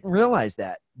know, I didn't realize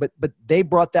that, but they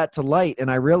brought that to light, and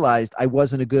I realized I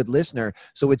wasn't a good listener.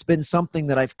 So it's been something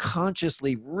that I've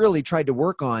consciously really tried to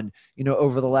work on, you know,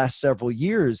 over the last several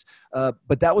years.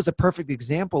 But that was a perfect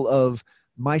example of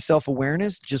my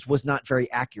self-awareness just was not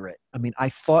very accurate. I mean, I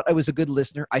thought I was a good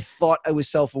listener. I thought I was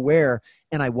self-aware,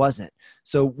 and I wasn't.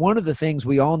 So one of the things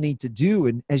we all need to do,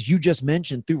 and as you just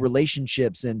mentioned, through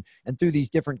relationships and through these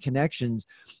different connections,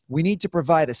 we need to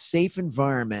provide a safe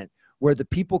environment where the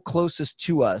people closest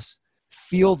to us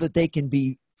feel that they can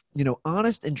be, you know,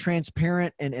 honest and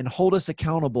transparent and hold us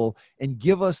accountable and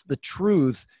give us the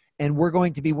truth. And we're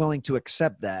going to be willing to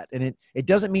accept that. And it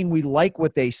doesn't mean we like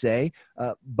what they say,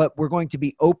 but we're going to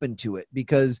be open to it.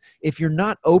 Because if you're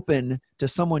not open to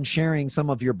someone sharing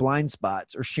some of your blind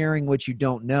spots or sharing what you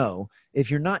don't know, if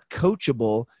you're not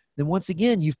coachable, then once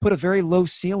again, you've put a very low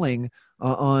ceiling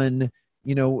on,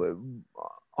 you know,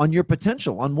 on your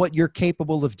potential, on what you're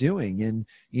capable of doing. And,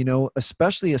 you know,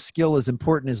 especially a skill as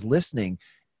important as listening.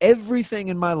 Everything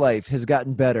in my life has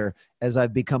gotten better as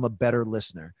I've become a better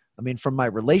listener. I mean, from my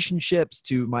relationships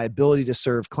to my ability to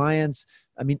serve clients,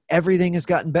 I mean, everything has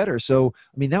gotten better. So,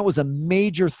 I mean, that was a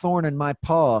major thorn in my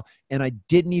paw, and I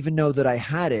didn't even know that I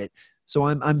had it. So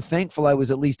I'm thankful I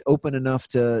was at least open enough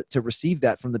to receive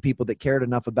that from the people that cared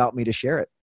enough about me to share it.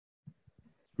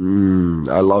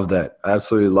 I love that. I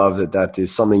absolutely love that. That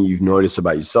is something you've noticed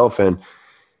about yourself, and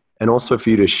also for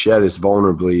you to share this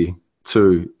vulnerably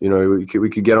too. You know, we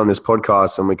could get on this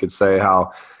podcast and we could say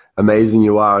how amazing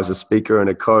you are as a speaker and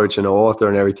a coach and an author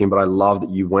and everything, but I love that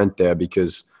you went there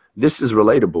because this is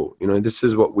relatable. You know, this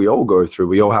is what we all go through.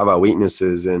 We all have our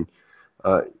weaknesses, and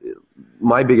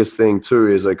my biggest thing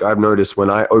too is, like, I've noticed when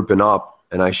I open up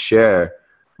and I share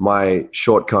my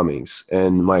shortcomings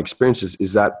and my experiences,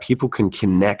 is that people can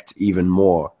connect even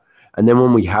more. And then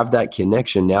when we have that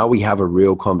connection, now we have a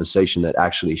real conversation that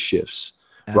actually shifts.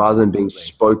 Absolutely. Rather than being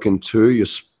spoken to,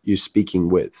 you're speaking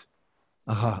with.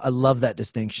 I love that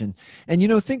distinction. And, you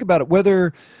know, think about it,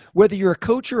 whether you're a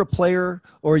coach or a player,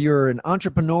 or you're an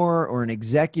entrepreneur or an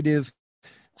executive,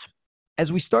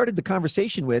 as we started the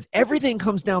conversation with, everything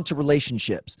comes down to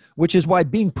relationships, which is why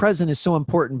being present is so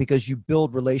important, because you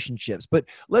build relationships. But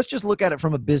let's just look at it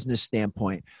from a business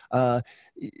standpoint.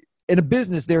 In a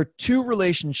business, there are two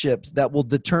relationships that will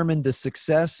determine the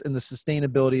success and the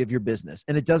sustainability of your business.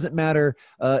 And it doesn't matter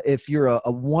if you're a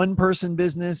one-person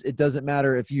business. It doesn't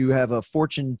matter if you have a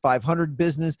Fortune 500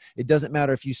 business. It doesn't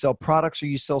matter if you sell products or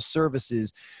you sell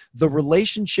services. The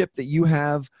relationship that you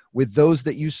have with those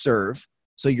that you serve,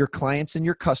 so your clients and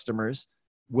your customers,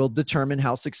 will determine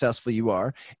how successful you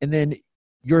are. And then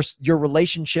your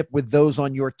relationship with those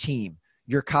on your team,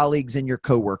 your colleagues and your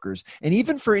coworkers. And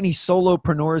even for any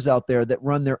solopreneurs out there that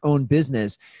run their own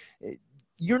business,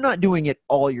 you're not doing it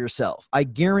all yourself. I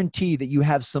guarantee that you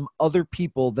have some other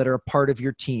people that are a part of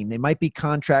your team. They might be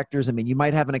contractors. I mean, you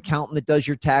might have an accountant that does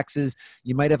your taxes.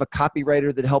 You might have a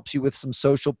copywriter that helps you with some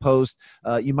social posts.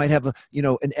 You might have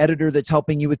an editor that's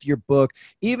helping you with your book.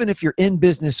 Even if you're in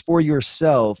business for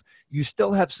yourself, you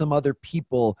still have some other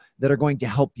people that are going to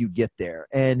help you get there.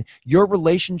 And your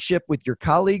relationship with your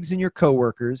colleagues and your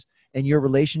coworkers, and your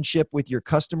relationship with your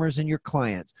customers and your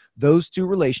clients, those two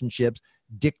relationships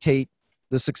dictate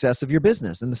the success of your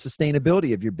business and the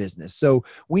sustainability of your business. So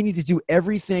we need to do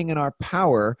everything in our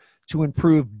power to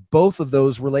improve both of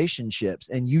those relationships.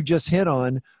 And you just hit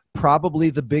on probably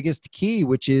the biggest key,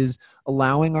 which is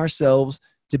allowing ourselves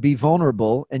to be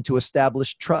vulnerable and to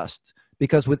establish trust.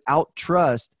 Because without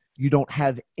trust, you don't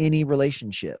have any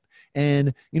relationship.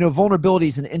 And, vulnerability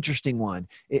is an interesting one.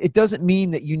 It doesn't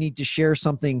mean that you need to share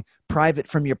something private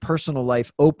from your personal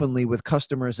life openly with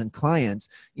customers and clients.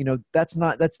 That's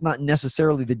not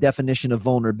necessarily the definition of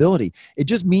vulnerability. It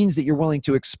just means that you're willing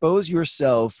to expose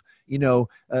yourself,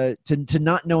 to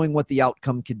not knowing what the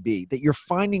outcome could be, that you're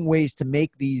finding ways to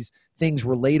make these things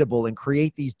relatable and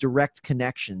create these direct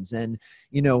connections. And,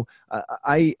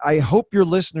 I hope your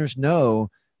listeners know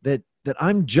that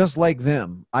I'm just like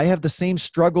them. I have the same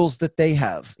struggles that they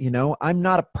have. I'm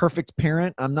not a perfect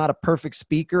parent. I'm not a perfect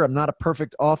speaker. I'm not a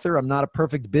perfect author. I'm not a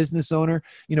perfect business owner.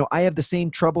 I have the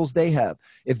same troubles they have.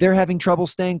 If they're having trouble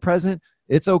staying present,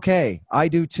 it's okay. I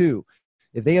do too.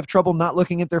 If they have trouble not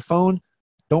looking at their phone,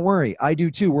 don't worry. I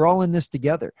do too. We're all in this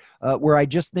together. Where I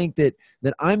just think that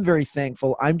I'm very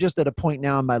thankful. I'm just at a point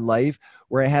now in my life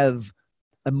where I have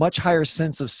a much higher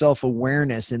sense of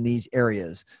self-awareness in these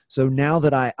areas. So now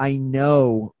that I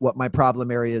know what my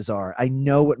problem areas are, I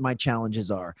know what my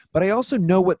challenges are, but I also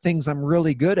know what things I'm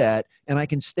really good at, and I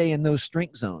can stay in those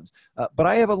strength zones. But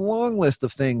I have a long list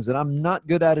of things that I'm not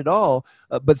good at all.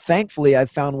 But thankfully, I've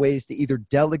found ways to either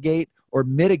delegate or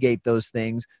mitigate those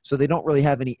things so they don't really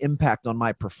have any impact on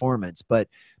my performance. But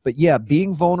yeah,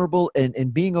 being vulnerable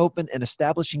and being open and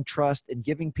establishing trust and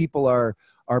giving people our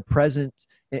present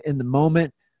in the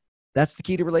moment, that's the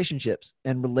key to relationships.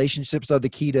 And relationships are the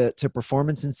key to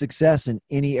performance and success in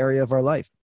any area of our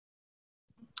life.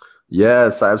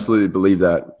 Yes, I absolutely believe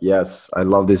that. Yes, I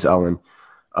love this, Alan.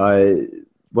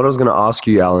 What I was going to ask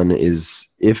you, Alan, is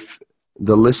if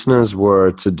the listeners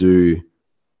were to do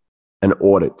an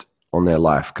audit on their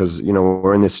life, because,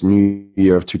 we're in this new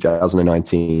year of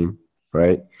 2019,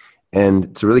 right?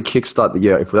 And to really kickstart the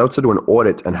year, if we were to do an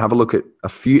audit and have a look at a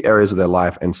few areas of their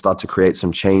life and start to create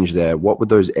some change there, what would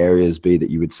those areas be that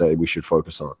you would say we should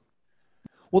focus on?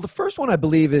 Well, the first one I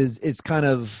believe is it's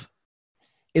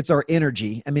our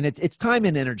energy. I mean, it's time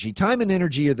and energy. Time and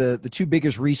energy are the two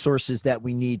biggest resources that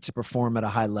we need to perform at a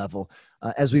high level.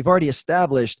 As we've already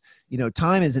established,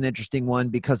 time is an interesting one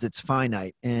because it's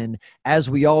finite. And as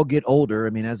we all get older,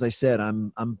 I mean, as I said,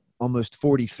 I'm almost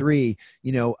 43,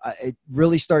 it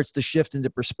really starts to shift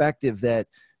into perspective that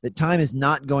time is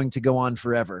not going to go on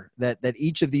forever, that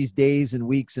each of these days and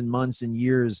weeks and months and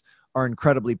years are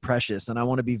incredibly precious. And I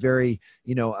want to be very,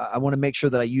 I want to make sure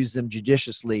that I use them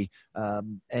judiciously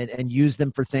and use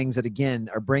them for things that, again,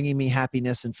 are bringing me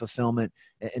happiness and fulfillment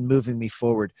and moving me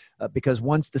forward. Because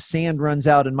once the sand runs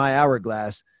out in my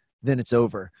hourglass, then it's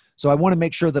over. So I want to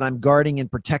make sure that I'm guarding and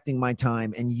protecting my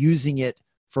time and using it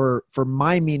for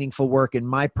my meaningful work and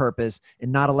my purpose,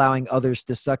 and not allowing others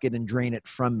to suck it and drain it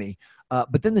from me.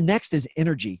 But then the next is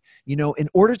energy. In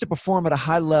order to perform at a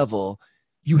high level,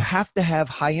 you have to have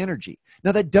high energy.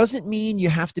 Now, that doesn't mean you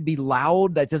have to be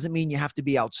loud. That doesn't mean you have to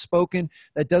be outspoken.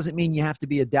 That doesn't mean you have to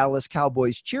be a Dallas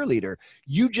Cowboys cheerleader.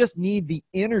 You just need the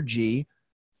energy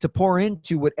to pour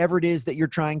into whatever it is that you're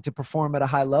trying to perform at a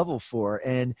high level for.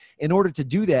 And in order to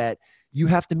do that, you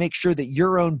have to make sure that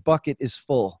your own bucket is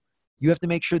full. You have to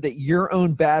make sure that your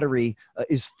own battery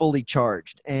is fully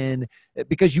charged. And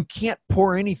because you can't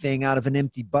pour anything out of an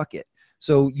empty bucket.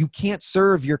 So you can't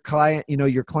serve your client,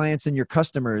 your clients and your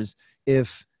customers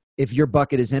if your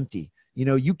bucket is empty. You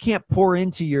know, you can't pour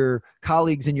into your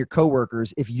colleagues and your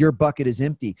coworkers if your bucket is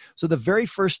empty. So the very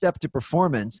first step to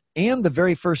performance and the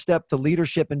very first step to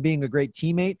leadership and being a great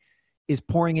teammate is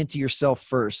pouring into yourself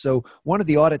first. So one of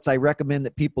the audits I recommend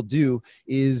that people do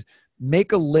is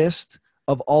make a list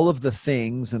of all of the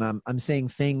things, and I'm saying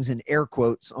things in air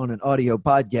quotes on an audio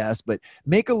podcast, but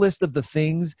make a list of the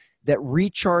things that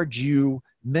recharge you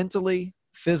mentally,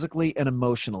 physically, and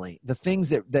emotionally, the things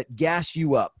that gas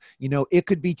you up. You know, it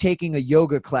could be taking a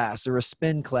yoga class or a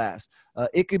spin class.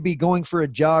 It could be going for a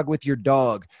jog with your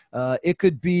dog. It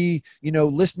could be, you know,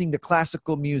 listening to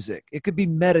classical music. It could be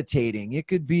meditating. It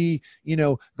could be, you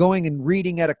know, going and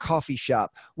reading at a coffee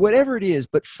shop, whatever it is,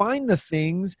 but find the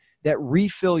things that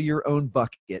refill your own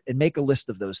bucket and make a list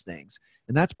of those things.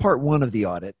 And that's part one of the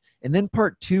audit. And then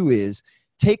part two is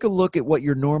take a look at what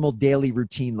your normal daily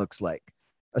routine looks like,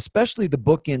 especially the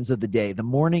bookends of the day, the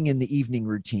morning and the evening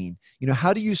routine. You know,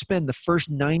 how do you spend the first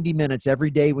 90 minutes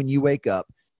every day when you wake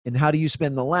up? And how do you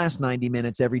spend the last 90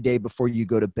 minutes every day before you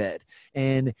go to bed?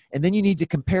 And then you need to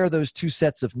compare those two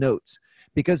sets of notes,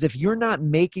 because if you're not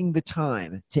making the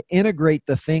time to integrate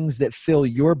the things that fill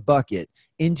your bucket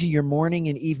into your morning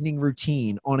and evening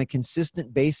routine on a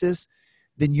consistent basis,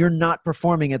 then you're not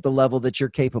performing at the level that you're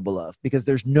capable of, because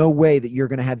there's no way that you're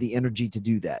going to have the energy to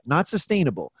do that. Not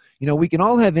sustainable. You know, we can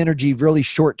all have energy really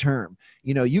short term.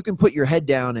 You know, you can put your head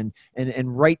down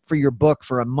and write for your book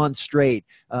for a month straight.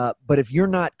 But if you're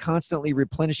not constantly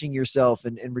replenishing yourself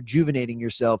and rejuvenating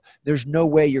yourself, there's no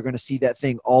way you're going to see that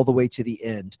thing all the way to the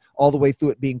end, all the way through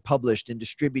it being published and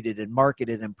distributed and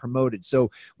marketed and promoted.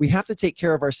 So we have to take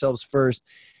care of ourselves first.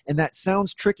 And that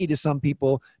sounds tricky to some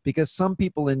people, because some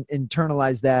people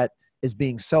internalize that as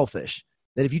being selfish,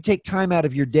 that if you take time out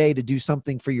of your day to do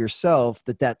something for yourself,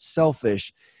 that's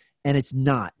selfish. And it's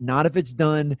not if it's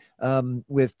done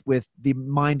with the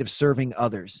mind of serving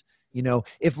others. You know,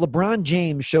 if LeBron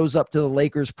James shows up to the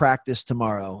Lakers practice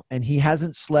tomorrow and he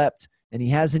hasn't slept and he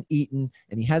hasn't eaten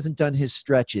and he hasn't done his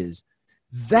stretches,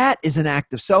 that is an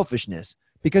act of selfishness,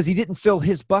 because he didn't fill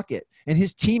his bucket, and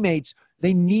his teammates,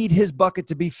 they need his bucket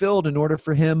to be filled in order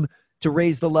for him to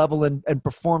raise the level and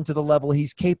perform to the level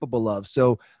he's capable of.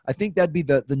 So I think that'd be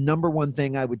the number one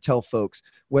thing I would tell folks,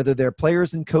 whether they're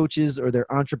players and coaches or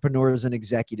they're entrepreneurs and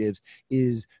executives,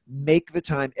 is make the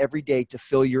time every day to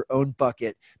fill your own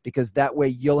bucket, because that way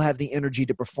you'll have the energy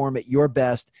to perform at your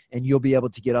best and you'll be able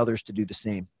to get others to do the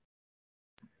same.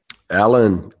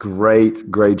 Alan,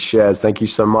 great shares. Thank you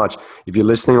so much. If you're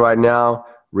listening right now,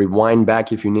 rewind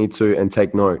back if you need to and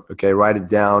take note, okay? Write it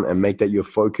down and make that your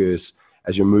focus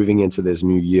as you're moving into this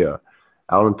new year.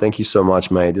 Alan, thank you so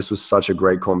much, mate. This was such a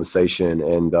great conversation,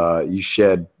 and you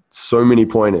shared so many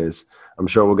pointers. I'm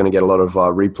sure we're going to get a lot of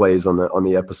replays on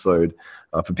the episode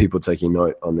for people taking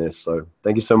note on this. So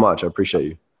thank you so much. I appreciate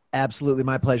you. Absolutely.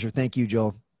 My pleasure. Thank you,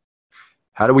 Joel.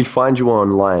 How do we find you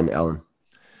online, Alan?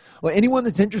 Well, anyone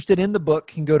that's interested in the book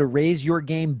can go to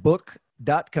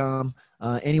raiseyourgamebook.com.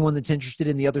 Anyone that's interested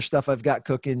in the other stuff I've got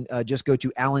cooking, just go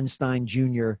to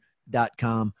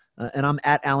alansteinjr.com. And I'm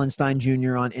at Alan Stein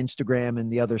Jr. on Instagram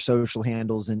and the other social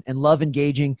handles, and love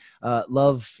engaging,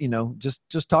 love, you know, just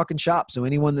talking shop. So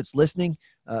anyone that's listening,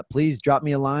 please drop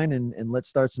me a line and let's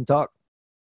start some talk.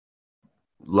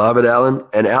 Love it, Alan.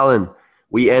 And Alan,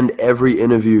 we end every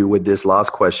interview with this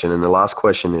last question. And the last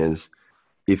question is,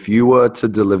 if you were to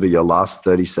deliver your last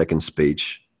 30-second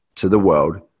speech to the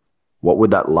world, what would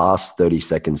that last 30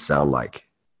 seconds sound like?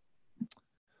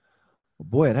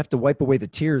 Boy, I'd have to wipe away the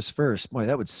tears first. Boy,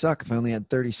 that would suck if I only had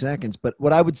 30 seconds. But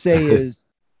what I would say is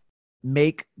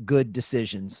make good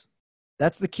decisions.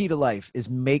 That's the key to life, is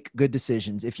make good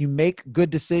decisions. If you make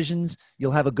good decisions,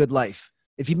 you'll have a good life.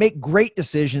 If you make great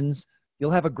decisions,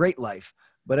 you'll have a great life.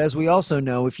 But as we also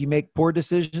know, if you make poor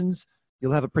decisions,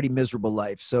 you'll have a pretty miserable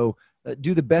life. So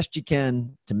do the best you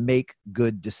can to make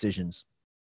good decisions.